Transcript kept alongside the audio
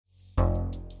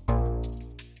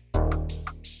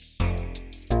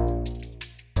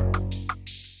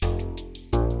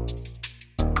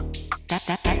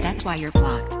That's why you're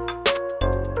blocked.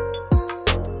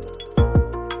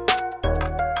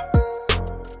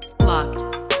 Blocked.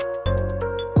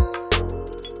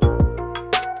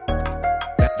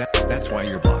 That's why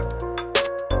you're blocked.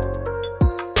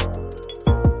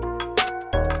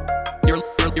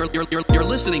 You're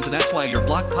listening to That's Why You're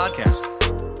Blocked podcast.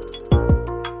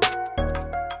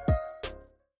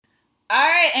 All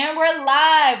right, and we're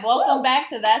live. Welcome back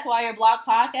to That's Why You're Blocked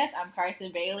podcast. I'm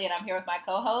Carson Bailey, and I'm here with my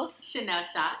co-host, Chanel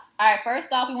Shot. All right,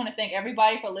 first off, we want to thank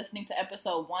everybody for listening to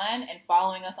episode 1 and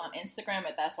following us on Instagram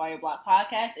at That's Why You're Blocked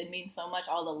podcast. It means so much,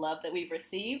 all the love that we've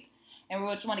received. And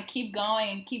we just want to keep going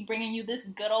and keep bringing you this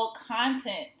good old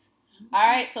content. All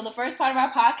right, so the first part of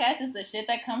our podcast is the shit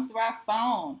that comes through our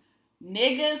phone.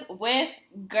 Niggas with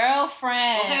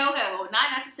girlfriends. Okay. Well, not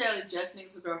necessarily just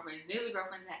niggas with girlfriends. Niggas with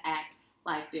girlfriends that act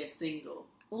like they're single.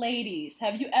 Ladies,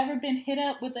 have you ever been hit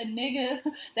up with a nigga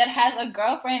that has a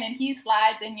girlfriend and he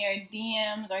slides in your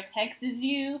DMs or texts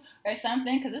you or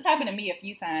something? Because this happened to me a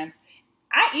few times.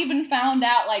 I even found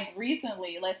out, like,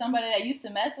 recently, like, somebody that I used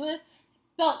to mess with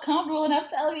felt comfortable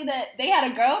enough telling me that they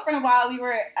had a girlfriend while we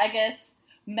were, I guess,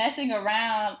 messing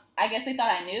around. I guess they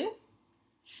thought I knew.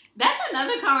 That's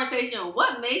another conversation.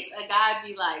 What makes a guy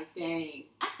be like, dang,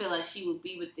 I feel like she would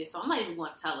be with this, so I'm not even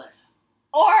going to tell her.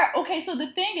 Or, okay, so the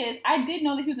thing is, I did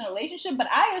know that he was in a relationship, but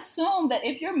I assume that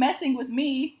if you're messing with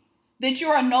me, that you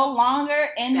are no longer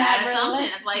in that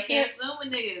relationship. That's why you can't assume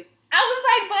with niggas. I was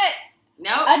like, but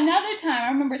no. Another time, I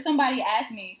remember somebody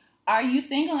asked me, are you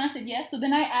single? And I said, yes. So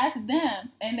then I asked them,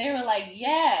 and they were like,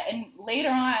 yeah. And later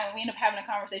on, we ended up having a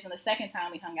conversation the second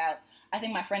time we hung out. I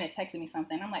think my friend had texted me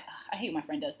something. I'm like, I hate when my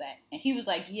friend does that. And he was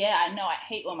like, yeah, I know. I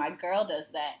hate when my girl does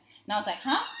that. And I was like,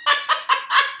 huh?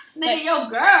 Nigga, your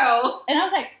girl. And I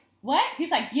was like, what? He's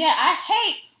like, yeah, I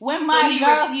hate when my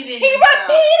girl. Repeated he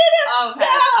repeated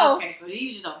himself. Okay, so he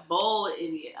was just a bold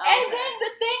idiot. Okay. And then the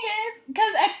thing is,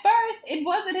 because at first it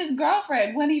wasn't his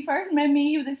girlfriend. When he first met me,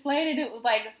 he was explaining it was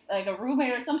like a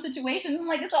roommate or some situation. I'm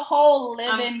like, it's a whole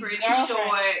living. I'm pretty girlfriend.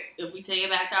 sure if we take it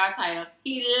back to our title,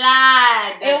 he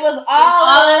lied. It was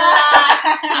all a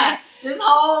lie. This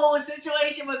whole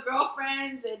situation with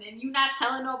girlfriends and you not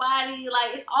telling nobody,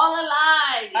 like, it's all a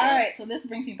lie. All right, so this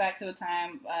brings me back to a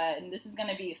time, and this is going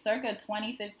to be circa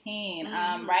 2015,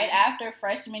 right after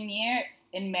freshman year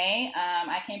in May.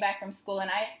 I came back from school,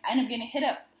 and I ended up getting hit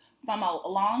up from a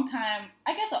long time,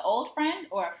 I guess an old friend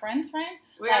or a friend's friend.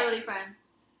 We're not really friends.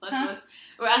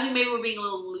 Or I think maybe we're being a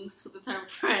little loose with the term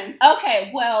friend. Okay,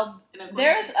 well,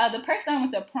 there's the person I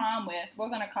went to prom with. We're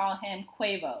going to call him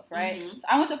Quavo, right? Mm-hmm. So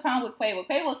I went to prom with Quavo.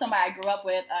 Quavo is somebody I grew up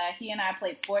with. He and I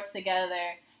played sports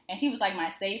together, and he was like my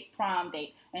safe prom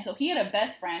date. And so he had a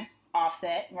best friend,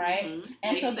 Offset, right? Mm-hmm.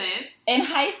 And Makes so sense. In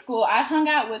high school, I hung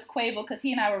out with Quavo because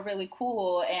he and I were really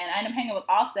cool, and I ended up hanging with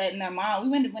Offset and their mom. We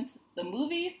went to the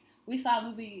movies. We saw a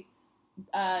movie,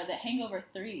 The Hangover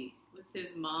 3.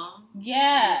 His mom?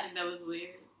 Yeah. I think that was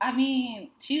weird. I mean,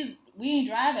 we didn't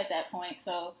drive at that point,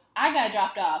 so I got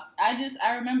dropped off.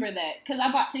 I remember that, because I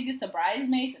bought tickets to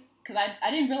Bridesmaids, because I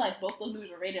didn't realize both those movies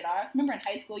were rated R. So remember in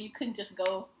high school, you couldn't just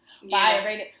go buy a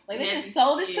rated, like, they just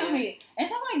sold it to me. And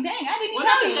so I'm like, dang, I didn't even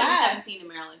know you lied. 17 in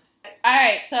Maryland.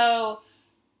 Alright, so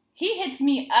he hits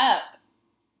me up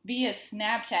via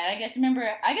Snapchat. I guess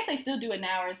they still do it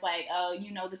now, where it's like, oh,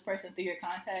 you know this person through your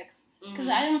contacts. Because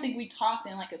I don't think we talked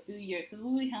in like a few years. Because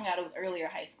when we hung out, it was earlier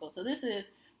high school. So this is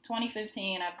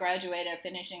 2015. I've graduated,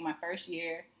 finishing my first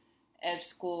year of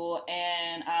school.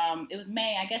 And it was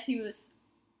May. I guess he was,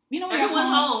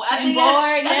 everyone's home. I think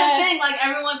bored, that's the thing. Like,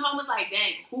 everyone's home is like,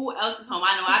 dang, who else is home?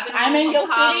 I know I've been home. I'm in your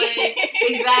college. city.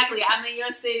 Exactly. I'm in your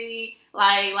city.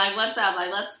 Like, what's up? Like,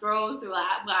 let's scroll through.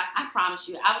 I promise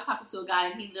you. I was talking to a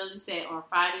guy, and he literally said on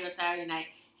Friday or Saturday night,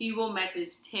 he will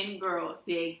message 10 girls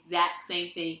the exact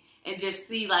same thing and just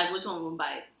see, like, which one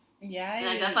bites. Yeah. And,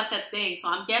 like, that's, like, a thing. So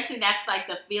I'm guessing that's, like,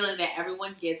 the feeling that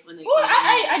everyone gets when they Well,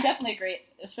 I definitely agree.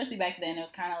 Especially back then. It was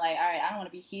kind of like, all right, I don't want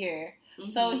to be here. Mm-hmm.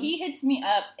 So he hits me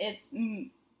up. I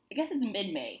guess it's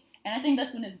mid-May. And I think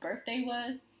that's when his birthday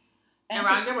was. And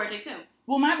around your birthday, too.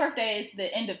 Well, my birthday is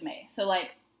the end of May. So,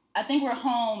 like, I think we're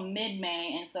home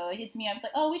mid-May. And so he hits me up. It's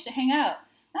like, oh, we should hang out.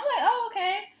 And I'm like, oh,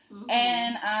 okay. Mm-hmm.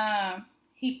 And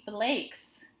he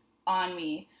flakes on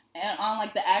me. And on,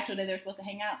 like, the actual day they were supposed to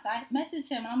hang out. So I messaged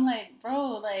him, and I'm like,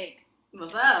 bro, like...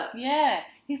 What's up? Yeah.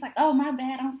 He's like, oh, my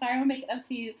bad. I'm sorry. I'm going to make it up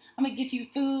to you. I'm going to get you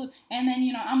food. And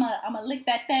then, I'm going to lick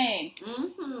that thing.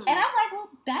 Mm-hmm. And I'm like, well,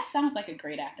 that sounds like a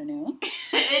great afternoon.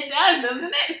 It does,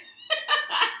 doesn't it?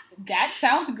 That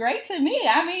sounds great to me.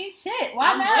 I mean, shit.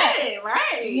 Why not?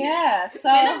 Right. Yeah. It's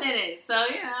been a minute. So,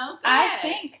 I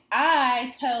think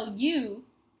I tell you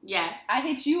Yes. I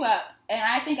hit you up, and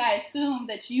I think I assumed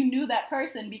that you knew that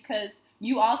person because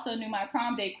you also knew my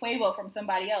prom date Quavo from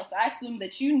somebody else. So I assumed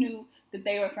that you knew that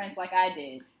they were friends like I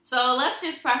did. So let's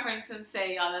just preference and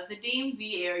say, y'all, that the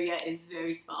DMV area is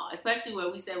very small, especially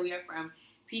where we said we are from,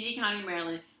 PG County,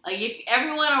 Maryland. Like, if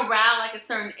everyone around, like, a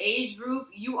certain age group,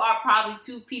 you are probably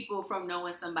 2 people from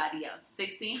knowing somebody else.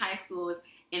 16 high schools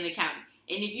in the county.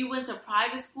 And if you went to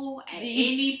private school at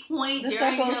any point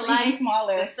during your life, even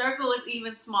smaller. the circle is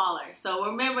even smaller. So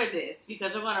remember this,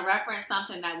 because we're going to reference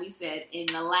something that we said in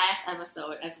the last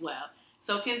episode as well.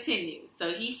 So continue.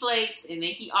 So he flakes, and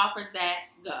then he offers that,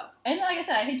 go. And like I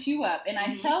said, I hit you up, and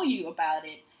I tell you about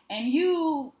it. And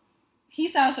he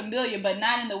sounds familiar, but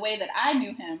not in the way that I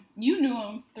knew him. You knew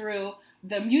him through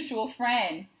the mutual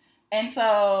friend. And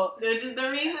so... Which is the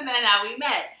reason that now we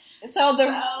met. So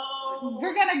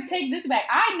we're going to take this back.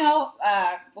 I know,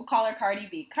 we'll call her Cardi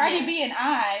B. Cardi B and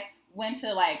I went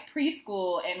to, like,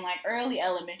 preschool and, like, early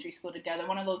elementary school together.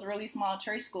 One of those really small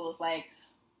church schools. Like,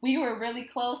 we were really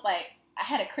close. Like, I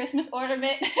had a Christmas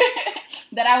ornament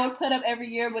that I would put up every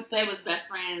year with They was best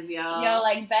friends, y'all. Yo,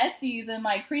 like, besties in,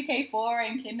 like, pre-K4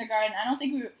 and kindergarten. I don't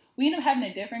think we ended up having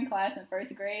a different class in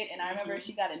first grade. And I remember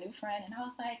she got a new friend. And I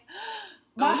was like...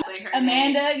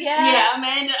 Amanda, yeah,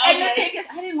 Amanda. Okay. And the thing is,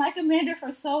 I didn't like Amanda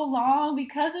for so long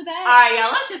because of that. All right,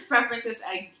 y'all. Let's just preference this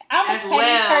I'm as a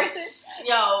well. Person.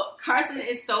 Yo, Carson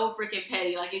is so freaking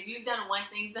petty. Like, if you've done one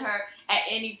thing to her at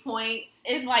any point,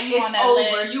 it's like you want to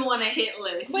over. list. You want a hit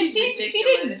list. But she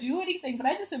didn't do anything. But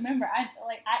I just remember, I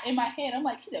in my head, I'm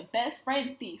like, she's a best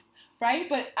friend thief, right?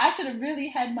 But I should have really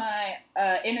had my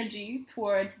energy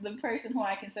towards the person who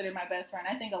I consider my best friend.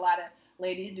 I think a lot of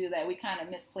ladies do that. We kind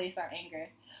of misplace our anger.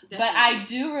 Definitely. But I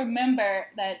do remember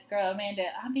that girl, Amanda,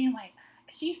 I'm being like,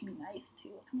 because she used to be nice,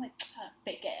 too. I'm like,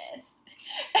 fake ass.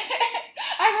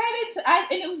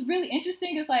 And it was really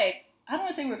interesting. It's like, I don't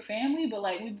want to say we're family, but,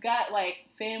 like, we've got, like,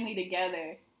 family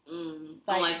together.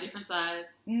 Like different sides?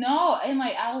 No, in,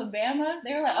 like, Alabama,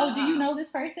 they were like, oh, do you know this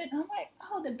person? And I'm like,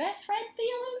 oh, the best friend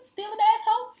stealing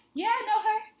asshole? Yeah, I know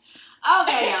her.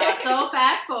 Okay, y'all. So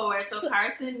fast forward. So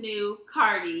Carson knew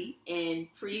Cardi in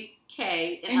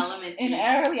pre-K in elementary. In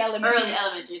early elementary. Early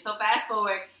elementary. So fast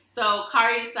forward. So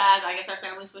Cardi decides, I guess her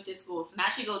family switches schools. So now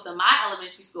she goes to my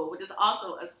elementary school, which is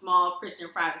also a small Christian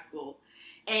private school.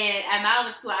 And at my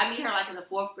elementary school, I meet her like in the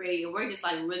 4th grade, and we're just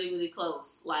like really, really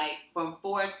close. Like from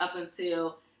 4th up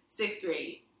until 6th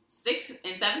grade. 6th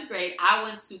and 7th grade, I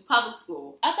went to public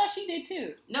school. I thought she did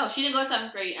too. No, she didn't go to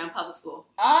 7th grade and public school.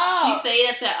 Oh. She stayed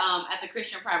at the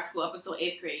Christian private school up until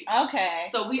 8th grade. Okay.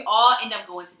 So we all end up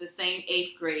going to the same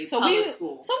 8th grade public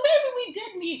school. So maybe we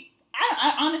did meet.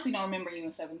 I honestly don't remember you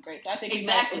in 7th grade, so I think we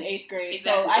met in 8th grade.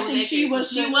 Exactly. So I think she was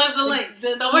the link.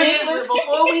 So we're just,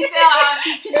 before we tell how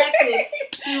she's connected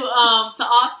to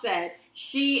Offset,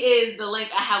 she is the link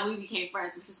of how we became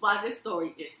friends, which is why this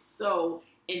story is so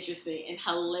interesting and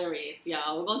hilarious,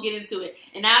 y'all. We're gonna get into it,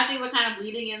 and now I think we're kind of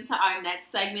bleeding into our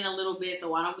next segment a little bit. So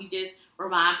why don't we just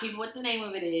remind people what the name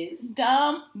of it is?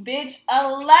 Dumb bitch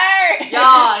alert,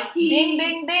 y'all. Ding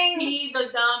ding ding. He the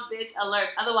dumb bitch alert,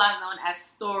 otherwise known as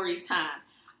story time.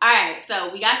 All right,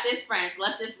 so we got this friend. So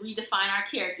let's just redefine our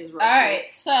characters real quick. All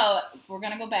right, so we're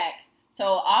gonna go back. So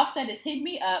Offset has hit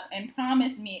me up and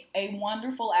promised me a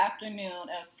wonderful afternoon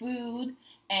of food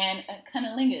and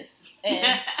cunnilingus.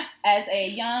 And as a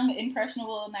young,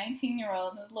 impressionable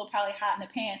 19-year-old, a little probably hot in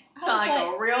the pants. Sounds like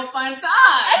a real fun time.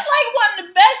 It's like one of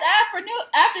the best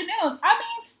afternoons. I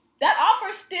mean, that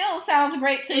offer still sounds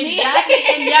great to me. Exactly.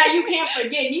 And yeah, you can't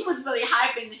forget, he was really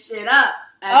hyping the shit up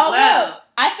as well. No.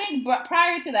 I think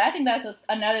prior to that, I think that's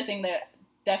another thing that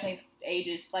definitely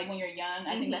ages, like when you're young,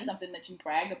 I think that's something that you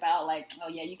brag about, like, oh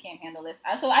yeah, you can't handle this.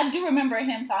 So I do remember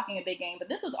him talking a big game, but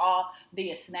this was all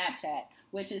via Snapchat,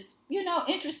 which is,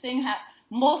 interesting how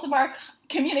most of our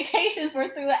communications were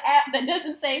through an app that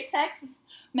doesn't save text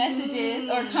messages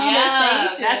or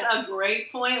conversations. Yeah, that's a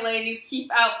great point, ladies.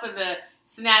 Keep out for the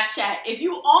Snapchat. If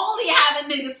you only have a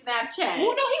nigga Snapchat.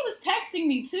 Well, no, he was texting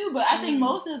me too, but I think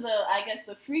most of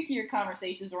the freakier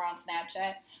conversations were on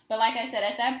Snapchat. But like I said,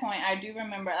 at that point, I do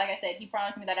remember, like I said, he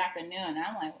promised me that afternoon, and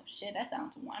I'm like, well, shit, that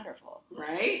sounds wonderful.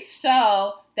 Right?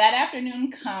 So that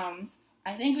afternoon comes,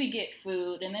 I think we get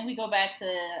food, and then we go back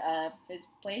to his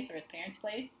place or his parents'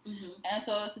 place. And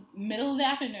so it's the middle of the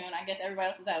afternoon. I guess everybody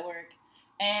else is at work.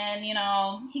 And,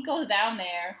 he goes down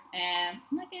there, and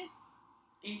I'm like,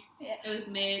 Yeah. It was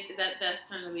mid. Is that's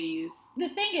the term that we use? The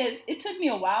thing is, it took me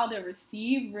a while to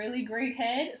receive really great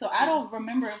head, so I don't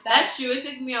remember if That's true. It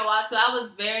took me a while, so I was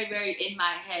very, very in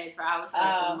my head for, I would say,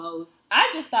 the most.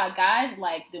 I just thought guys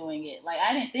liked doing it. Like,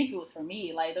 I didn't think it was for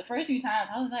me. Like, the first few times,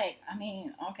 I was like, I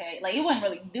mean, okay. Like, it wasn't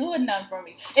really doing nothing for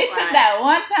me. It took that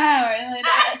one time where,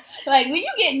 like, when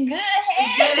you get good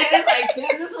head. Good head, it's like,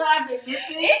 damn, this is what I've been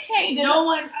missing. It changes. No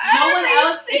one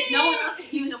else, if no one else can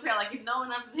even compare, like, if no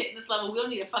one else is hitting this level, we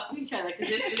don't need to fuck with each other,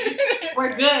 because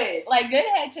we're good. Like, good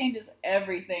head changes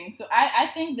everything. So I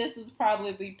think this is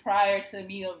probably prior to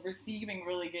me of receiving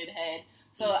really good head.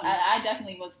 So I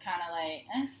definitely was kind of like,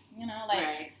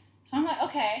 Right. So I'm like,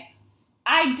 okay.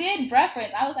 I did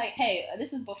reference, I was like, hey,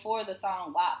 this is before the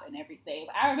song WAP and everything.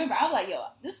 But I remember, I was like, yo,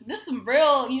 this some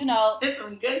real, This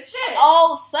some good shit.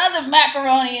 Old Southern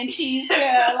macaroni and cheese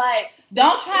here. Like,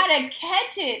 don't try to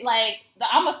catch it. Like,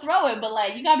 I'm going to throw it, but,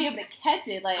 like, you got to be able to catch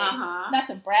it. Like, not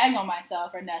to brag on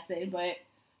myself or nothing, but,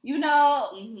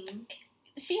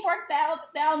 she worked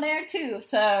out down there, too.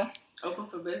 So. Open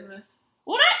for business?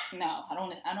 What? No, I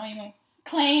don't even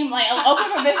claim, like, open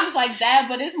for business like that,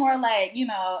 but it's more like,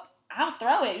 I'll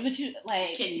throw it, but you,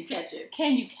 like... Can you catch it?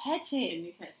 Can you catch it? Can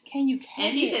you catch it? Can you catch it?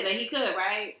 And he said that he could,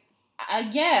 right?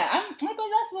 Yeah, but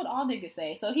that's what all niggas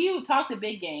say. So he would talk the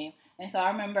big game, and so I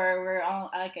remember we're on,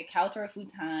 like, a couch or a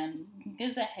futon,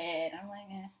 gives the head, I'm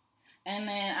like, eh. And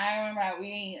then I remember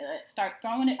we start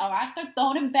throwing it, I start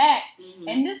throwing it back,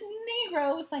 and this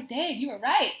Negro was like, dang, you were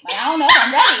right. Like, I don't know,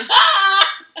 I'm ready.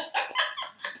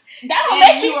 That don't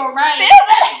make me feel better.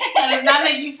 That does not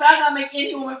make you feel. That does not make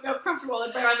any woman feel comfortable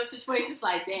in better situations.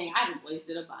 Like, dang, I just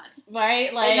wasted a body.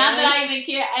 Right? Like, and not that I even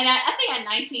care. And I think at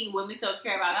 19, women still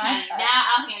care about counting. Now,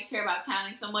 I don't think I care about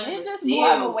counting so much. It's just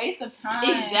more of a waste of time.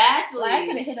 Exactly. Like, I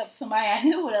could have hit up somebody I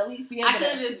knew would at least be able to. I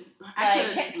could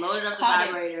have just loaded up the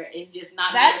vibrator and just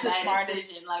not made a bad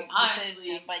decision. Like,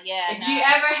 honestly. But yeah, if you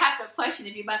ever have to question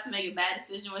if you're about to make a bad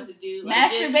decision with a dude,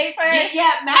 masturbate first.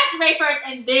 Masturbate first,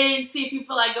 and then see if you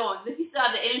feel like going. Because if you still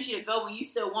have the energy to go when you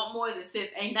still want more than sis,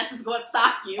 ain't nothing's gonna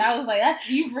stop you. I was like,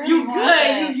 you really you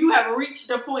good. You have reached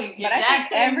the point. But I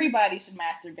think everybody should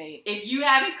masturbate. If you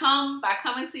haven't come by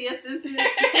coming to your senses,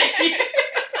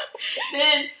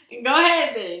 then go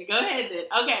ahead then.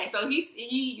 Okay, so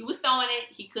he was throwing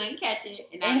it, he couldn't catch it,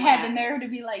 and had the nerve to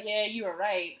be like, yeah, you were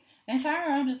right. And so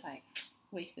I'm just like,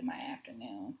 wasted my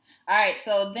afternoon. All right,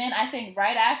 so then I think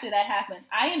right after that happens,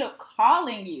 I end up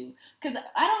calling you. Because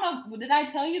I don't know, did I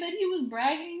tell you that he was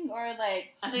bragging? Or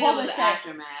like, I think it was the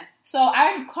aftermath. So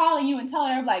I'm calling you and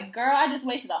telling her, like, girl, I just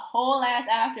wasted a whole ass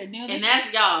afternoon. And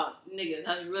that's y'all, niggas,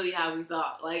 that's really how we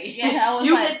thought. Like, yeah,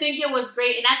 you would think it was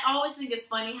great. And I always think it's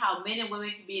funny how men and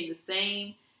women can be in the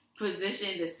same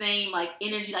position, the same, like,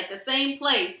 energy, like, the same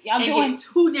place. Y'all doing get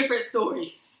two different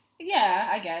stories. Yeah,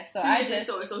 I guess. So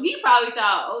So he probably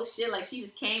thought, oh shit, like she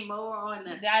just came over on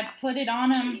the. I put it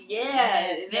on him. Yeah,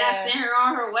 and then I sent her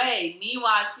on her way.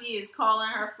 Meanwhile, she is calling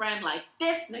her friend like,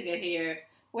 this nigga here.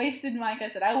 Like I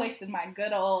said, I wasted my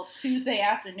good old Tuesday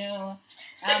afternoon.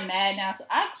 I'm mad now. So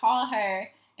I call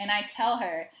her and I tell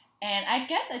her. And I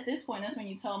guess at this point, that's when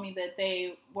you told me that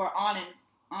they were on it.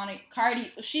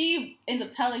 Cardi, she ended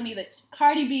up telling me that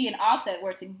Cardi B and Offset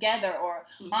were together or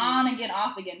on again,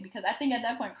 off again, because I think at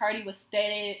that point Cardi was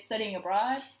studying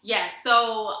abroad. Yes,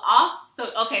 so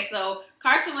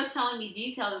Carson was telling me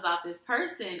details about this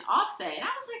person, Offset, and I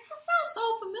was like, that sounds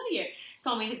so familiar. She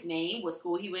told me his name, what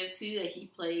school he went to, that he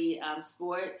played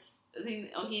sports. He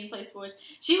didn't play sports.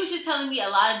 She was just telling me a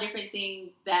lot of different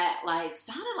things that like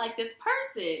sounded like this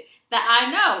person that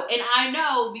I know. And I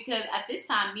know because at this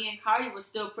time, me and Cardi were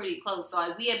still pretty close. So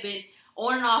like, we had been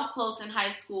on and off close in high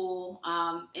school,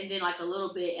 and then like a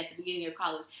little bit at the beginning of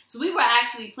college. So we were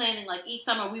actually planning like each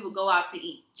summer we would go out to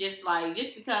eat, just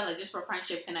for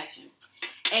friendship connection.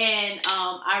 And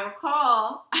I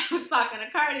recall I was talking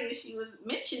to Cardi and she was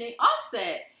mentioning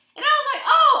Offset, and I was like,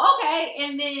 oh, okay.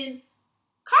 And then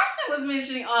Carson was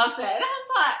mentioning Offset, and I was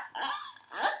like,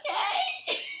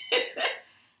 okay.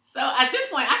 So at this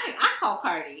point, I call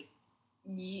Cardi.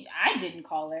 Yeah, I didn't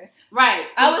call her. Right.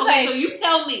 So, so you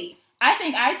tell me. I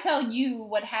think I tell you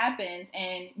what happens,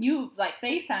 and you like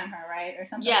FaceTime her, right, or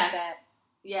something like that.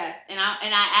 Yes. And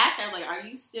I asked her, like, are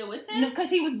you still with him? No,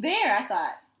 because he was there. I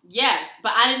thought. Yes,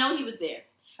 but I didn't know he was there.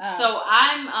 So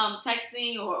I'm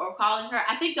texting or calling her.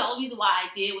 I think the only reason why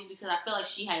I did was because I feel like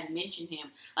she had mentioned him.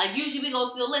 Like, usually we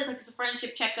go through the list, like, it's a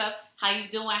friendship checkup. How you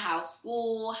doing? How's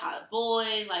school? How the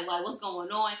boys? Like what's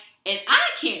going on? And I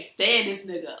can't stand this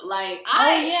nigga. Like,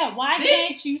 why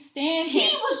can't you stand him?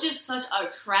 He was just such a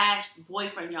trash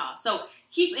boyfriend, y'all. So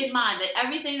keep in mind that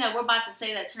everything that we're about to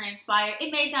say that transpired,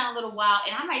 it may sound a little wild,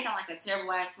 and I might sound like a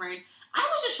terrible ass friend. I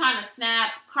was just trying to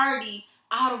snap Cardi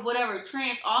out of whatever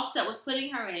trance Offset was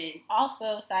putting her in.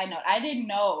 Also, side note, I didn't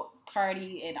know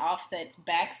Cardi and Offset's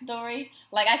backstory.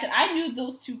 Like I said, I knew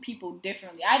those two people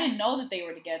differently. I didn't know that they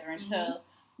were together until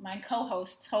my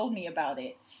co-host told me about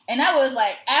it. And I was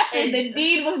like, after the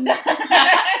deed was done.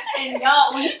 And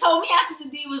y'all, when you told me after the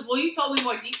deed was, you told me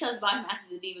more details about him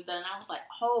after the deed was done, I was like,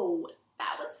 oh,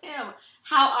 that was him.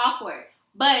 How awkward.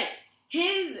 But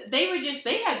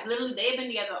they had been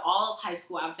together all of high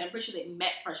school. I'm pretty sure they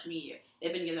met freshman year.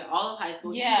 They've been together all of high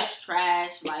school. Yeah. He was just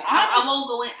trash. Like, I won't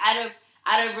go in,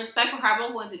 out of respect for her, I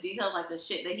won't go into details like the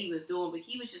shit that he was doing, but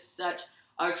he was just such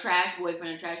a trash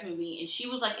boyfriend, a trash human being. And she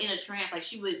was like in a trance, like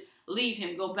she would leave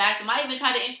him, go back to him. I even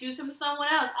tried to introduce him to someone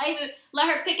else. I even let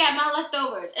her pick out my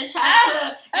leftovers and tried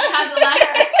to let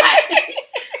her.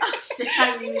 Oh shit!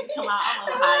 I didn't even come out.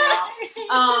 I'm on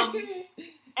high, y'all.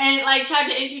 And like tried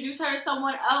to introduce her to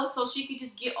someone else so she could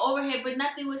just get over him, but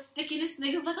nothing was sticking. This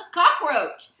nigga like a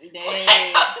cockroach. Like,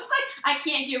 I was just like, I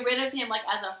can't get rid of him like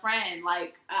as a friend.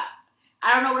 Like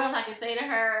I don't know what else I can say to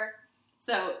her.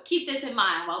 So keep this in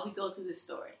mind while we go through this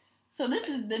story. So this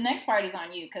is the next part is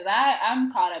on you because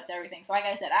I'm caught up to everything. So like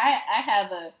I said, I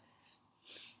have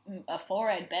a 4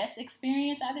 at best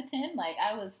experience out of 10. Like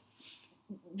I was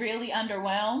really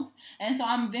underwhelmed, and so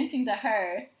I'm venting to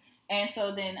her. And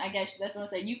so then I guess that's what I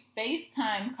say. You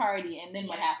FaceTime Cardi, and then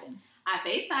what happens? I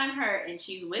FaceTime her, and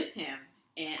she's with him.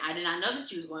 And I did not know that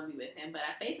she was going to be with him, but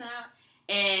I FaceTime.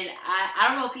 And I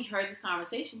don't know if he heard this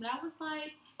conversation, but I was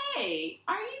like, hey,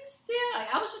 are you still,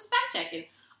 like, I was just fact checking.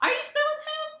 Are you still with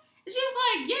him? And she was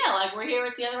like, yeah, like, we're here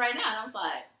together right now. And I was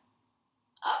like,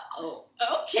 oh,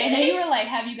 okay. And then you were like,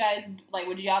 have you guys, like,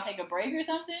 did y'all take a break or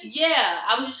something? Yeah,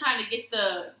 I was just trying to get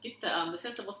the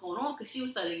sense of what's going on, because she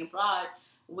was studying abroad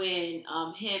when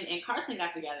him and Carson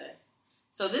got together.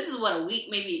 So this is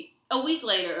maybe a week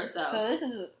later or so. So this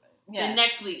is the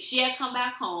next week. She had come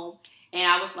back home,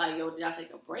 and I was like, yo, did y'all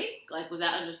take a break? Like, was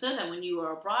that understood that when you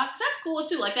were abroad? Because that's cool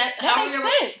too. Like that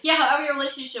makes sense. Yeah, however your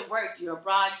relationship works. You're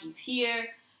abroad, he's here.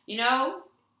 You know,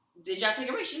 did y'all take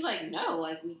a break? She was like, no,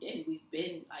 like we didn't. We've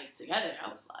been like together. And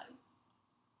I was like,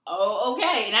 oh,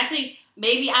 okay. And I think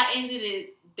maybe I ended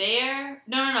it there.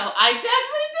 No. I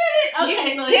definitely did it.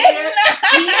 Okay, so here is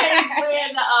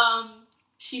where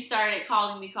she started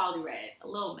calling me Callie Red. A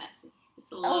little messy.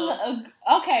 Just a little.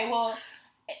 Okay, well,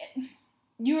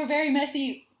 you were very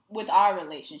messy with our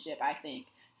relationship, I think.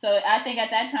 So I think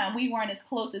at that time we weren't as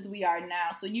close as we are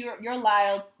now. So your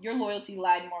loyalty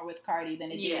lied more with Cardi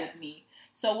than it did with me.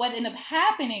 So what ended up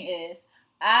happening is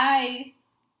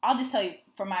I'll just tell you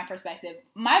from my perspective.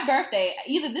 My birthday,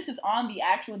 either this is on the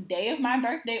actual day of my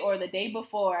birthday or the day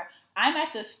before. I'm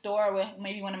at the store with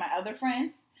maybe one of my other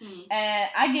friends, and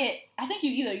I think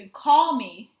you call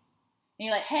me and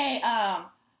you're like, hey,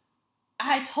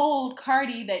 I told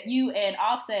Cardi that you and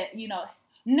Offset,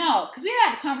 no, because we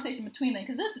had a conversation between them,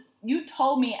 because you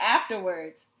told me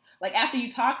afterwards, like after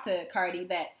you talked to Cardi,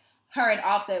 that her and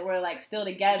Offset were like still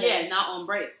together. Yeah, not on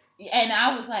break. And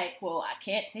I was like, well, I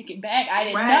can't take it back. I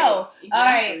didn't know. Exactly. All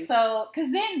right, so,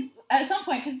 because then at some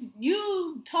point, because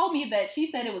you told me that she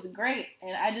said it was great,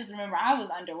 and I just remember I was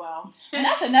underwhelmed. And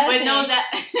that's another thing. But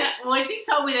no, when she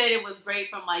told me that it was great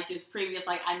from like just previous,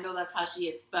 like I know that's how she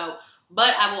has felt.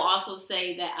 But I will also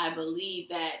say that I believe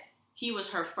that he was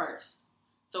her first.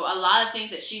 So a lot of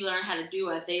things that she learned how to do,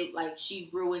 she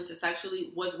grew into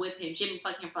sexually, was with him. She had been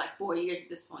fucking him for like 4 years at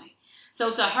this point.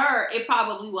 So to her, it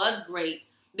probably was great.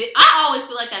 I always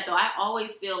feel like that, though. I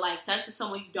always feel like sex with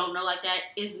someone you don't know like that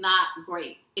is not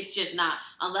great. It's just not.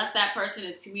 Unless that person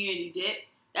is community dip.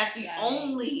 That's the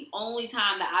only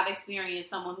time that I've experienced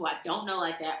someone who I don't know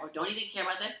like that or don't even care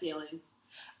about their feelings.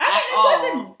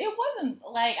 It wasn't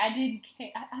like I didn't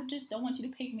care. I just don't want you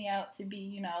to pick me out to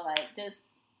be, like just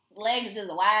legs just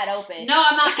wide open. No,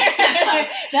 I'm not.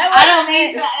 I don't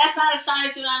mean that's not a shot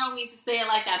at you, and I don't mean to say it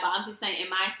like that. But I'm just saying, in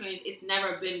my experience, it's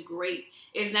never been great.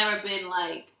 It's never been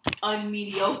like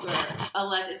unmediocre,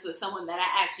 unless it's with someone that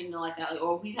I actually know like that,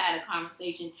 or we've had a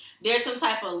conversation. There's some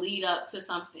type of lead up to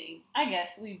something. I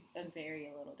guess we vary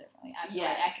a little differently. I feel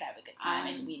like I could have a good time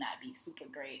and we not be super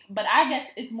great, but I guess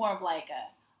it's more of like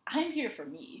I'm here for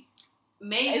me.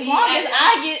 maybe as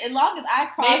long as I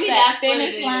cross maybe that that's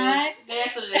finish line.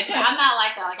 That's what it is. But I'm not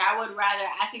like that. Like I would rather.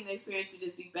 I think the experience would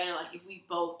just be better. Like if we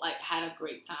both like had a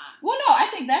great time. Well, no, I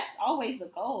think that's always the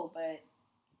goal. But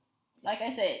like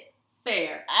I said,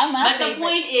 fair. But the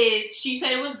point is, she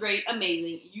said it was great,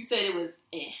 amazing. You said it was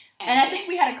And I think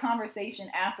we had a conversation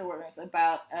afterwards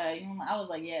about, I was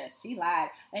like, yeah, she lied.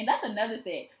 And that's another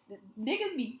thing.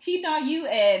 Niggas be cheating on you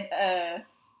and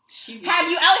have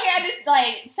you out here just,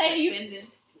 like, say to you,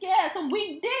 yeah, some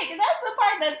weak dick. And that's the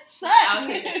part that sucks. Out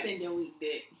here defending weak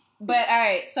dick. But, all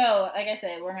right, so, like I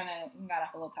said, we got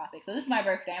off a little topic. So this is my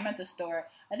birthday. I'm at the store.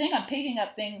 I think I'm picking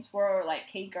up things for, like,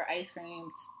 cake or ice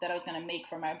cream that I was going to make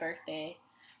for my birthday.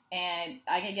 And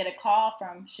I could get a call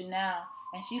from Chanel.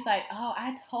 And she's like, oh,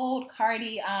 I told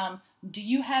Cardi, do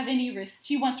you have any,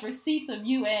 she wants receipts of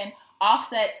you and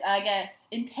Offset's, I guess,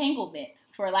 entanglement,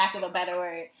 for lack of a better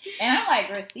word. And I'm like,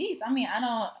 receipts? I mean, I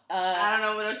don't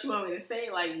know what else you want me to say,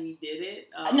 like, we did it.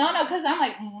 No, because I'm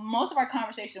like, most of our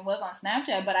conversation was on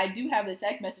Snapchat, but I do have the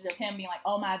text message of him being like,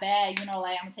 oh, my bad, like,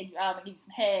 I'm going to take you out and give you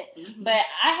some head. Mm-hmm. But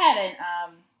I had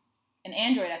an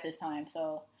Android at this time,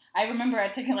 so I remember I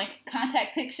took a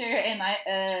contact picture and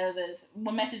the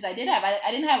one message I did have,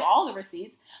 I didn't have all the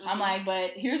receipts. Mm-hmm. I'm like,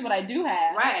 but here's what I do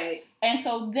have. Right. And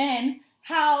so then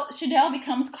how Chanel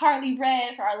becomes Carly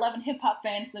Red for our Love and Hip Hop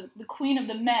fans, the queen of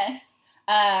the mess.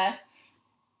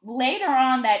 Later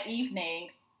on that evening,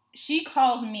 she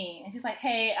called me and she's like,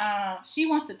 hey, she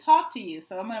wants to talk to you,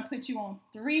 so I'm going to put you on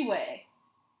three-way.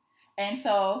 And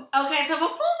so... Okay, so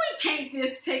before we paint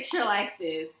this picture like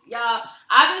this, y'all,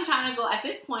 I've been trying to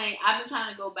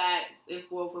go back and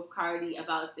forth with Cardi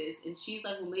about this, and she's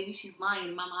like, well, maybe she's lying.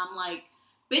 And my mom like,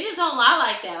 bitches don't lie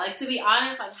like that. Like, to be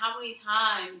honest, like, how many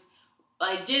times,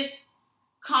 like, just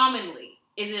commonly,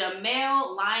 is it a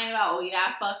male lying about, oh, yeah,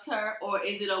 I fucked her, or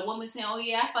is it a woman saying, oh,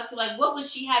 yeah, I fucked her? Like, what would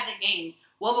she have to gain?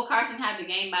 What would Carson have to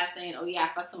gain by saying, oh, yeah,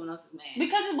 I fucked someone else's man?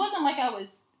 Because it wasn't like I wasn't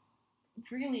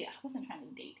trying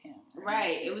to date him.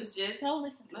 Right. It was just... So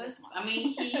listen to this one. I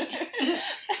mean,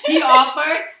 he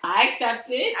offered. I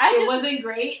accepted. It wasn't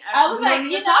great. I was like,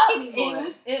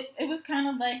 it was kind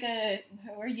of like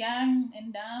we're young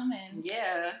and dumb and...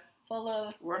 Yeah. Full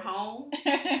of... We're home.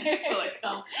 Full of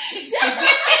cum. You said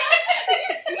it?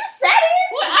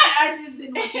 Well, I just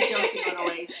didn't want the joke to go to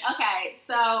waste. Okay,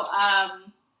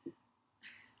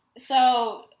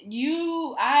 So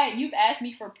you've asked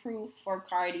me for proof for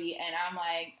Cardi, and I'm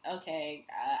like, okay,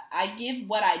 I give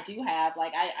what I do have.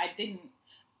 Like I didn't,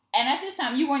 and at this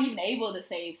time you weren't even able to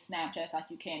save Snapchats like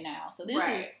you can now. So this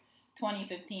is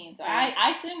 2015. So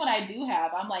I send what I do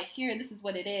have. I'm like, here, this is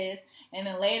what it is. And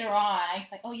then later on,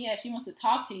 it's like, oh yeah, she wants to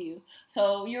talk to you.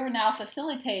 So you're now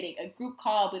facilitating a group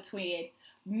call between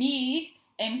me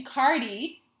and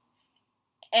Cardi.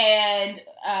 And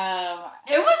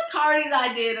it was Cardi's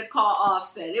idea to call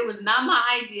Offset. It was not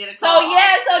my idea to call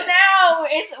Offset. So now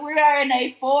we are in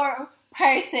a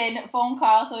 4-person phone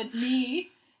call. So it's me.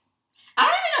 I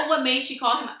don't even know what made she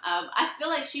call him. I feel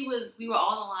like we were all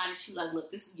on the line and she was like,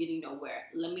 look, this is getting nowhere.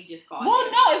 Let me just call him. Well,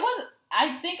 no, it wasn't.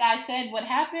 I think I said what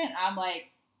happened. I'm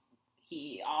like,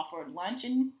 he offered lunch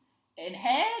and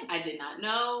head. I did not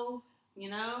know,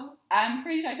 I'm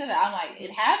pretty sure I said that. I'm like,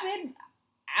 it happened.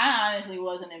 I honestly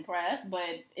wasn't impressed,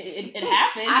 but it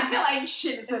happened. I feel like you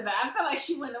shouldn't have said that. I feel like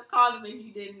she wouldn't have called him if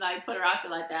you didn't put her out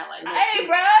there like that. Like, hey,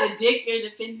 bro, the dick you're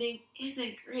defending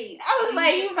isn't great. I was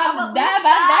like, you about to die about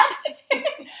that? I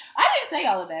didn't say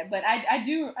all of that, but I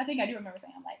think I do remember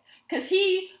saying, I'm like, because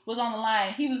he was on the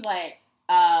line. He was like,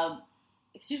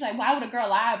 she was like, why would a girl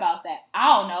lie about that? I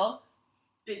don't know.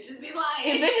 Bitches be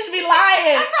lying. Bitches be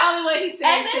lying. That's probably what he said.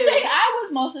 And the thing I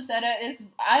was most upset at is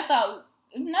I thought.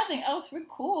 Nothing else. We're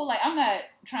cool. Like, I'm not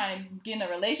trying to get in a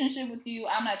relationship with you.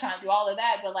 I'm not trying to do all of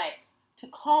that. But, like, to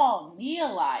call me a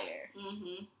liar.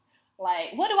 Mm-hmm.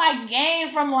 Like, what do I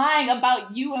gain from lying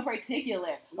about you in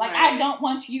particular? Like, right. I don't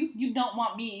want you. You don't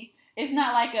want me. It's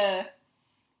not like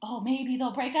maybe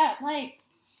they'll break up. Like,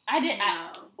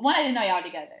 one, I didn't know y'all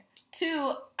together.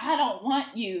 Two, I don't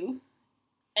want you.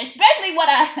 Especially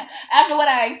after what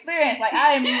I experienced. Like,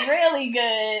 I am really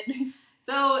good.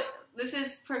 So... This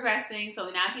is progressing, so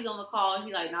now he's on the call.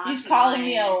 He's like, nah, he's calling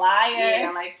me a liar.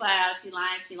 Yeah, like flat out, she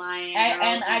lying.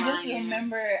 And I just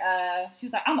remember, she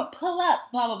was like, I'm gonna pull up,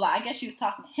 blah blah blah. I guess she was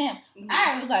talking to him. Mm-hmm.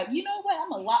 I was like, you know what? I'm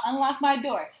gonna unlock my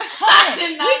door. Come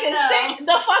in, we can sit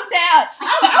the fuck down.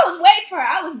 I was waiting for her.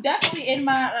 I was definitely in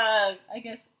my, I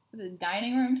guess the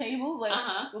dining room table, like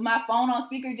with my phone on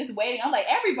speaker, just waiting. I'm like,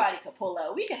 everybody could pull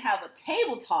up. We could have a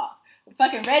table talk,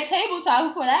 fucking red table talk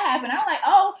before that happened. I'm like,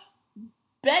 oh.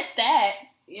 Bet that.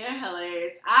 You're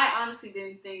hilarious. I honestly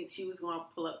didn't think she was going to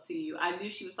pull up to you. I knew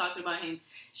she was talking about him.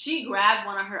 She grabbed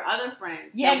one of her other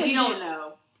friends. Yeah, we don't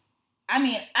know. I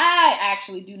mean, I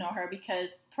actually do know her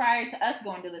because prior to us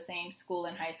going to the same school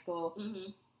in high school,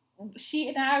 she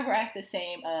and I were at the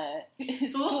same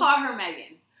So we'll call her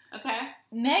Megan. Okay?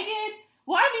 Megan?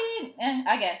 Well, I mean,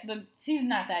 I guess, but she's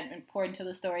not that important to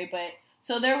the story. But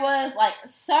so there was like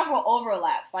several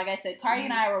overlaps. Like I said, Cardi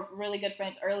and I were really good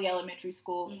friends early elementary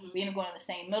school. We ended up going to the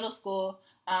same middle school.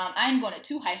 I ended up going to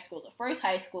 2 high schools. The first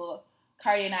high school,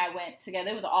 Cardi and I went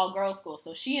together. It was an all-girls school.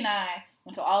 So she and I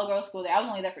went to all-girls school there. I was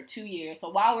only there for 2 years. So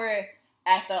while we're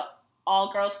at the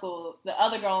all-girls school, the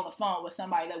other girl on the phone was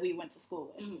somebody that we went to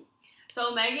school with.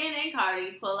 So Megan and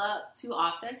Cardi pull up to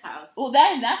Offset's house. Well,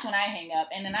 that's when I hang up,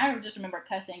 and then I just remember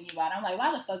cussing you out. I'm like,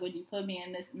 why the fuck would you put me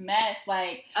in this mess?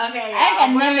 Like, okay, I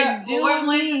got nothing to do with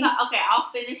me. Okay,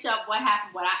 I'll finish up what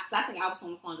happened. Because I think I was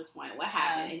on the phone at this point. What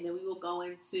happened, and then we will go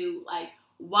into like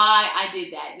why I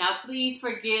did that. Now, please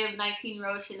forgive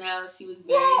 19-year-old Chanel. She was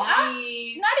very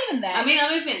naive. Not even that. I mean,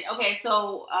 let me finish. Okay,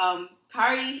 so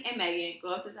Cardi and Megan go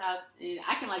up to his house, and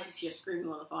I can like just hear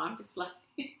screaming on the phone. I'm just like,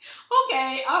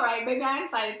 okay, all right, maybe I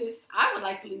decided this. I would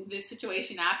like to leave this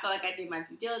situation. I feel like I did my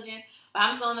due diligence, but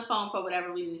I'm still on the phone for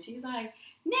whatever reason. She's like,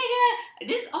 nigga,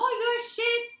 this all your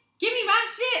shit. Give me my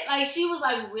shit. Like, she was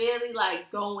like really like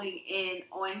going in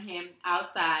on him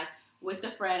outside with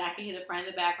the friend. I can hear the friend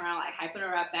in the background like hyping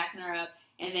her up, backing her up,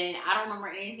 and then I don't remember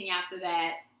anything after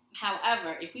that.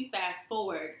 However, if we fast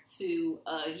forward to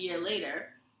a year later,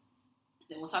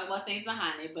 then we'll talk about things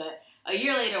behind it, but a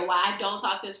year later, why I don't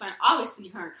talk to this friend, obviously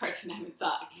her and Carson haven't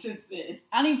talked since then.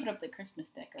 I don't even put up the Christmas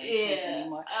decorations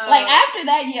anymore. Like, after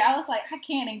that year, I was like, I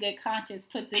can't in good conscience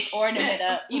put this ornament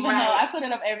up, even though I put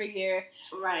it up every year.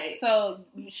 Right. So,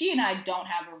 she and I don't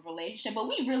have a relationship, but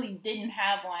we really didn't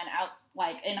have one out,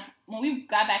 like, when we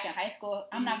got back in high school,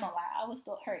 I'm not gonna lie, I was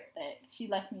still hurt that she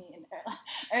left me in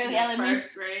early elementary.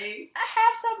 First grade. I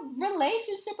have some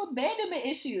relationship abandonment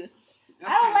issues.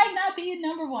 Okay. I don't like not being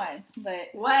number one, but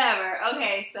whatever.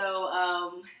 Okay,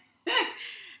 so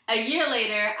a year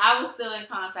later, I was still in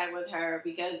contact with her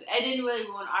because it didn't really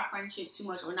ruin our friendship too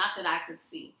much, or not that I could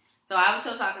see. So I was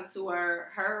still talking to her.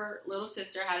 Her little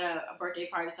sister had a birthday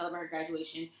party to celebrate her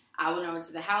graduation. I went over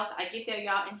to the house. I get there,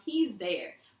 y'all, and he's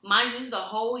there. Mind you, this is a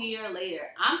whole year later.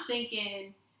 I'm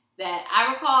thinking that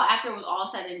I recall after it was all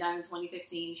said and done in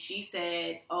 2015, she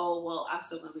said, "Oh, well, I'm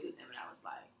still gonna be with him," and I was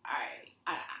like, "All right."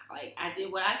 I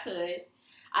did what I could.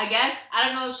 I guess, I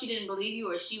don't know if she didn't believe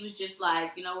you or she was just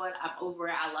like, you know what, I'm over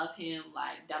it. I love him.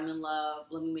 Like, I'm in love.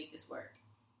 Let me make this work.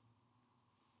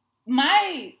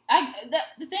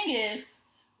 The thing is,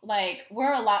 like,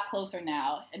 we're a lot closer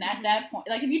now. And at that point,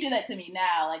 like, if you did that to me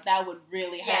now, like, that would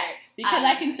really hurt. Because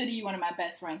I consider you one of my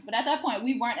best friends. But at that point,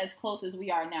 we weren't as close as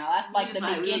we are now. That's like the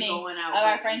beginning of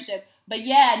our friendship. But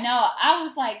yeah, no, I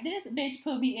was like, this bitch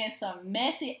put me in some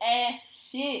messy ass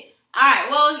shit. Alright,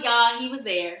 well, y'all, he was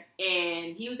there,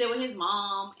 and he was there with his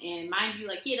mom, and mind you,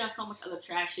 like, he had done so much other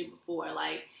trash shit before,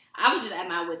 like, I was just at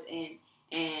my wit's end,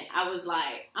 and I was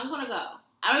like, I'm gonna go.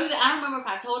 I don't remember if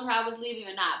I told her I was leaving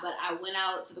or not, but I went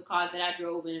out to the car that I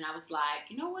drove in, and I was like,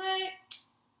 you know what?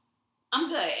 I'm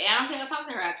good. And I don't think I talked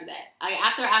to her after that. Like,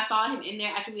 after I saw him in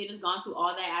there, after we had just gone through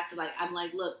all that, after, like, I'm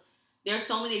like, look, there's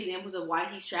so many examples of why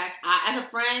he's trash. As a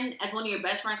friend, as one of your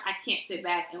best friends, I can't sit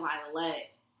back and, like, let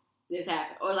this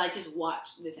happen, or like just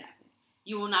watch this happen.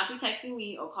 You will not be texting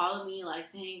me or calling me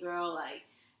like, dang girl, like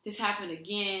this happened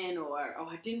again, or oh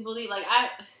I didn't believe, like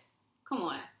come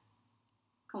on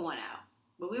now.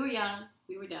 But we were young,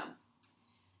 we were dumb.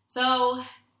 So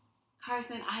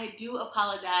Carson, I do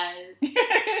apologize.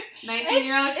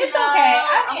 19-year-old Chanel, it's okay.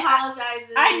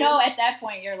 apologizes. I know at that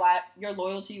point your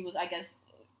loyalty was, I guess,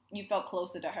 you felt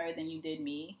closer to her than you did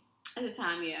me at the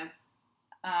time. Yeah.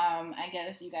 I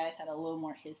guess you guys had a little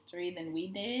more history than we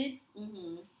did.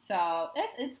 So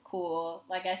it's cool.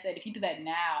 Like I said, if you do that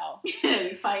now,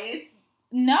 we fighting?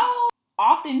 No.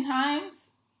 Oftentimes,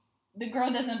 the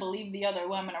girl doesn't believe the other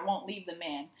woman or won't leave the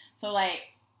man. So like,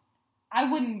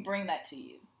 I wouldn't bring that to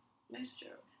you. That's true.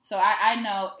 So I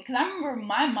know, because I remember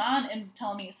my mom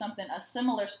telling me a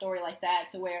similar story like that,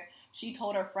 to where she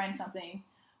told her friend something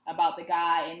about the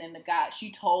guy, and then she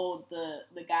told the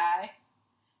guy.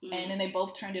 And then they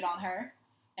both turned it on her.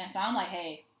 And so I'm like,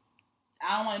 hey,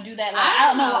 I don't want to do that. Like, I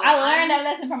don't know. I learned that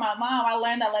lesson from my mom. I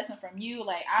learned that lesson from you.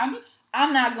 Like,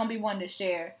 I'm not going to be one to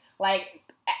share. Like,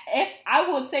 if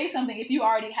I would say something if you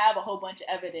already have a whole bunch of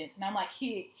evidence. And I'm like,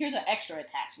 here's an extra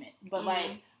attachment. But,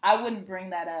 like, I wouldn't bring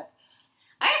that up.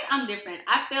 I guess I'm different.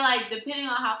 I feel like depending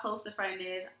on how close the friend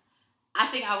is, I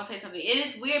think I would say something. It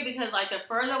is weird because, like, the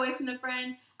further away from the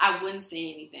friend, I wouldn't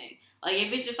say anything. Like,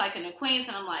 if it's just, like, an acquaintance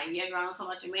and I'm like, yeah, girl, I don't talk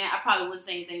about your man, I probably wouldn't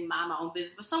say anything, mind my own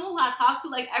business. But someone who I talk to,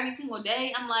 like, every single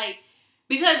day, I'm like,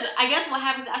 because I guess what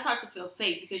happens is I start to feel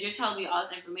fake because you're telling me all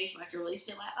this information about your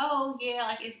relationship. Like, oh, yeah,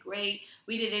 like, it's great.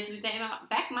 We did this, we did that.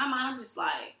 Back in my mind, I'm just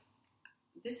like,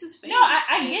 this is fake. No,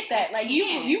 I get that. Like,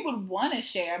 can't. you would want to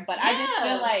share, but Yeah. I just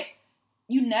feel like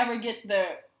you never get the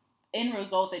end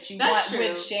result that you want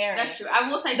with sharing. That's true. I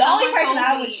will say the only person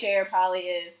I me, would share probably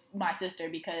is my sister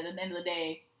because at the end of the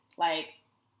day, like,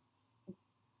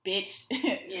 bitch,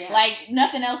 yeah. like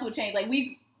nothing else would change. Like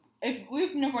if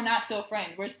we're not still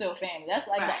friends, we're still family. That's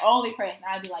like the only person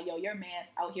I'd be like, yo, your man's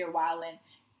out here wilding.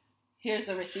 Here's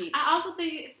the receipts. I also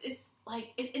think it's like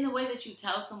it's in the way that you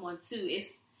tell someone too.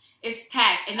 It's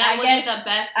tact, and that wasn't the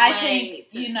best way. I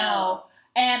think to you tell. know,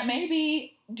 and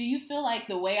maybe. Do you feel like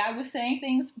the way I was saying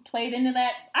things played into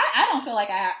that? I don't feel like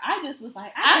I just was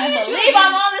like, I can't believe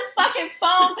I'm on this fucking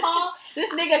phone call. This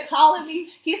nigga calling me.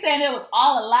 He's saying it was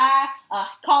all a lie,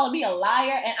 calling me a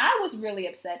liar. And I was really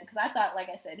upset because I thought, like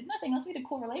I said, if nothing else, we had a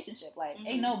cool relationship. Like,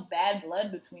 ain't no bad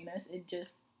blood between us. It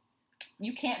just,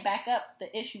 you can't back up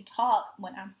the issue talk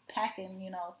when I'm packing, you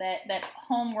know, that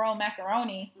homegrown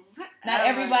macaroni. Not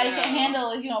everybody can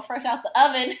handle it, you know, fresh out the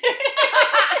oven.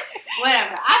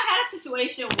 Whatever. I've had a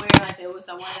situation where like there was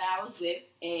someone that I was with,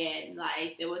 and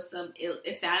like there was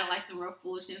it sounded like some real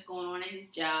foolishness going on at his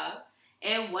job,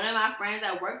 and one of my friends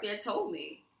that worked there told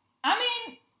me. I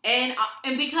mean,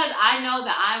 and because I know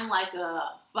that I'm like a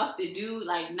fuck the dude,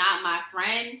 like not my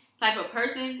friend type of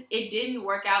person, it didn't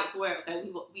work out to where okay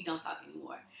we don't talk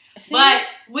anymore. see? But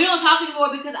we don't talk anymore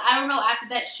because I don't know. After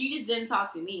that, she just didn't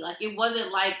talk to me. Like it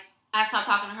wasn't like. I stopped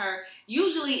talking to her.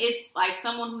 Usually it's like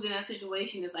someone who's in that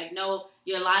situation is like, no,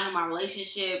 you're lying on my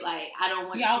relationship. Like, I don't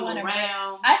want you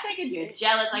around. I think you're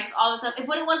jealous. Like, it's all this stuff.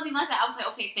 But it wasn't even like that. I was like,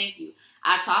 okay, thank you.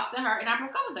 I talked to her and I broke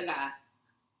up with the guy.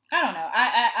 I don't know.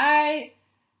 I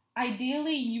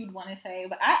ideally you'd want to say,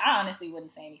 but I honestly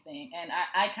wouldn't say anything. And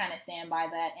I kind of stand by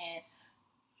that. And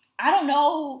I don't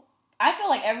know. I feel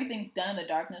like everything's done in the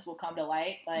darkness will come to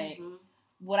light. Like,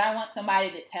 would I want somebody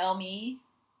to tell me?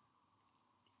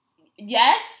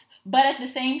 Yes, but at the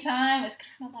same time, it's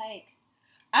kind of like,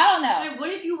 I don't know. Like,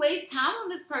 what if you waste time on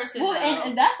this person? Well,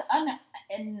 and that's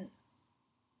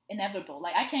inevitable.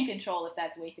 Like, I can't control if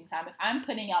that's wasting time. If I'm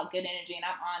putting out good energy and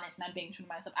I'm honest and I'm being true to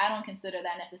myself, I don't consider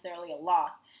that necessarily a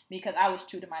loss because I was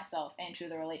true to myself and true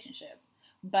to the relationship.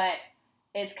 But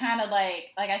it's kind of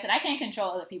like I said, I can't control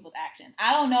other people's actions.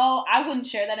 I don't know. I wouldn't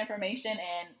share that information,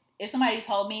 and if somebody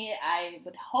told me, I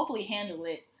would hopefully handle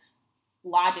it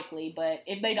logically, but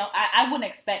if they don't, I wouldn't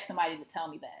expect somebody to tell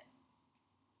me that.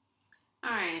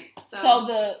 Alright, so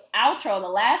the outro, the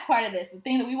last part of this, the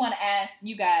thing that we want to ask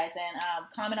you guys and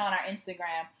comment on our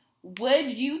Instagram,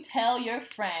 would you tell your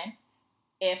friend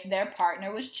if their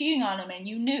partner was cheating on them and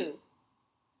you knew?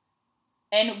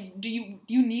 And do you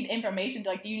need information?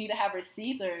 Like, do you need to have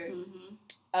receipts or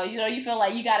you know, you feel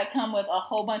like you got to come with a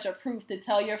whole bunch of proof to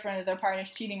tell your friend that their partner's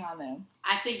cheating on them?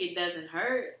 I think it doesn't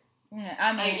hurt. Yeah,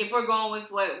 I mean, like if we're going with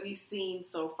what we've seen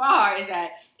so far, is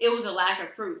that it was a lack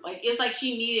of proof. Like it's like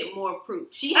she needed more proof.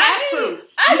 She had proof.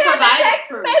 I got a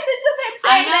text message of him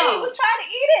saying that he was trying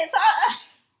to eat it. So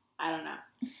I don't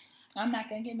know. I'm not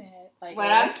gonna get mad. Like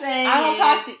what I'm saying, I don't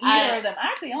talk to either of them.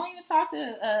 Actually, I don't even talk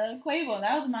to Quavo.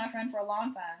 That was my friend for a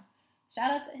long time.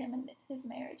 Shout out to him and his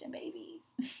marriage and baby.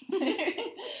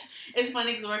 It's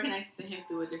funny because we're connected to him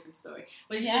through a different story,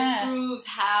 which just proves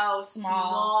how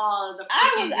small the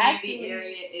freaking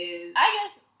area is. I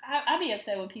guess I'd be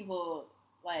upset when people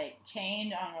like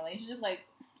change on a relationship. Like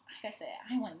I said,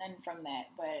 I want nothing from that.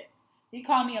 But he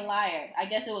called me a liar. I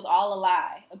guess it was all a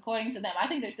lie, according to them. I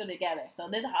think they're still together. So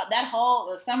that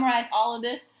whole summarize all of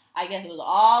this. I guess it was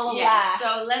all a lie.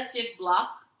 So let's just block.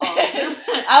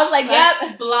 I was like,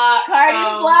 yep, block.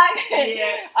 Cardi's blocked.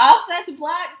 Yeah. Offset's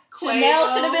blocked. Quavo.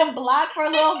 Chanel should have been blocked for a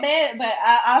little bit, but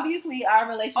obviously our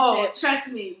relationship. Oh,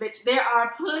 trust me, bitch. There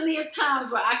are plenty of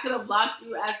times where I could have blocked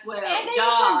you as well, and they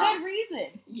were for good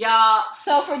reason, y'all.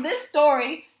 So for this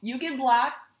story, you get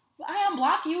blocked. I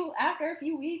unblock you after a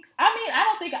few weeks. I mean, I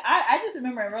don't think I just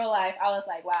remember in real life, I was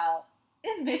like, wow.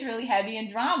 This bitch really heavy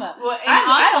in drama. Well,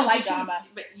 I don't like drama.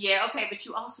 But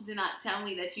you also did not tell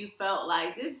me that you felt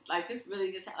like this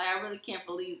really just, like, I really can't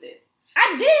believe this.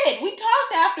 I did. We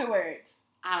talked afterwards.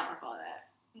 I don't recall that.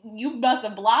 You must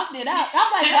have blocked it out.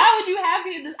 I'm like, why would you have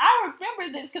me in this? I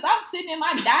remember this because I'm sitting in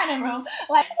my dining room.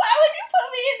 Like, why would you put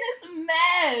me in this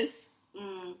mess?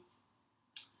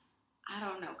 I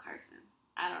don't know, Carson.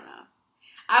 I don't know.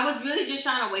 I was really just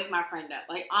trying to wake my friend up.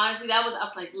 Like, honestly, I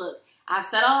was like, look, I've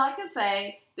said all I can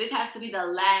say. This has to be the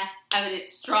last evident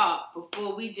straw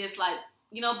before we just like,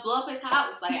 blow up his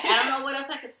house. Like, I don't know what else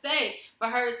I could say for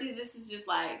her to see this is just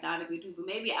like not a good dude. But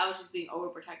maybe I was just being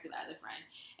overprotective as a friend.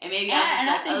 And maybe I was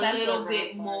just like a little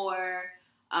bit more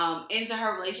into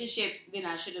her relationships than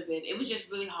I should have been. It was just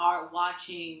really hard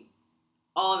watching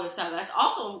all this stuff. That's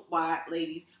also why,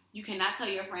 ladies, you cannot tell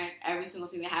your friends every single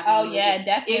thing that happens. Oh, yeah,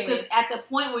 definitely. Because at the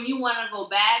point where you want to go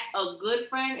back, a good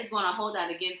friend is going to hold that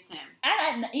against him.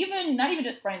 And not even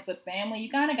just friends, but family.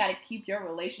 You kind of got to keep your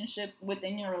relationship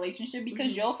within your relationship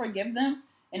because you'll forgive them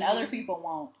and other people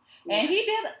won't. Yeah. And he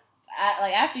did,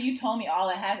 after you told me all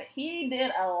that happened, he did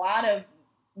a lot of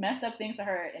messed up things to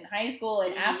her in high school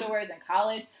and afterwards in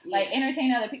college. Like,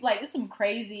 entertaining other people. Like, it's some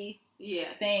crazy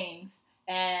things.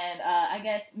 And I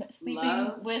guess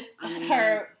sleeping with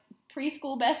her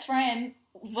preschool best friend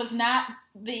was not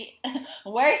the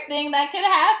worst thing that could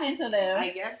happen to them.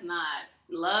 I guess not.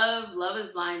 Love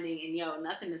is blinding, and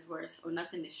nothing is worse or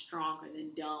nothing is stronger than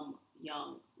dumb,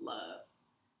 young love.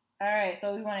 All right,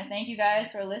 so we want to thank you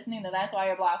guys for listening to That's Why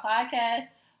You're Blocked podcast.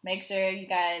 Make sure you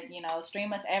guys,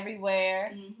 stream us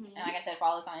everywhere. And like I said,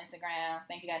 follow us on Instagram.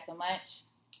 Thank you guys so much.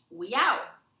 We out.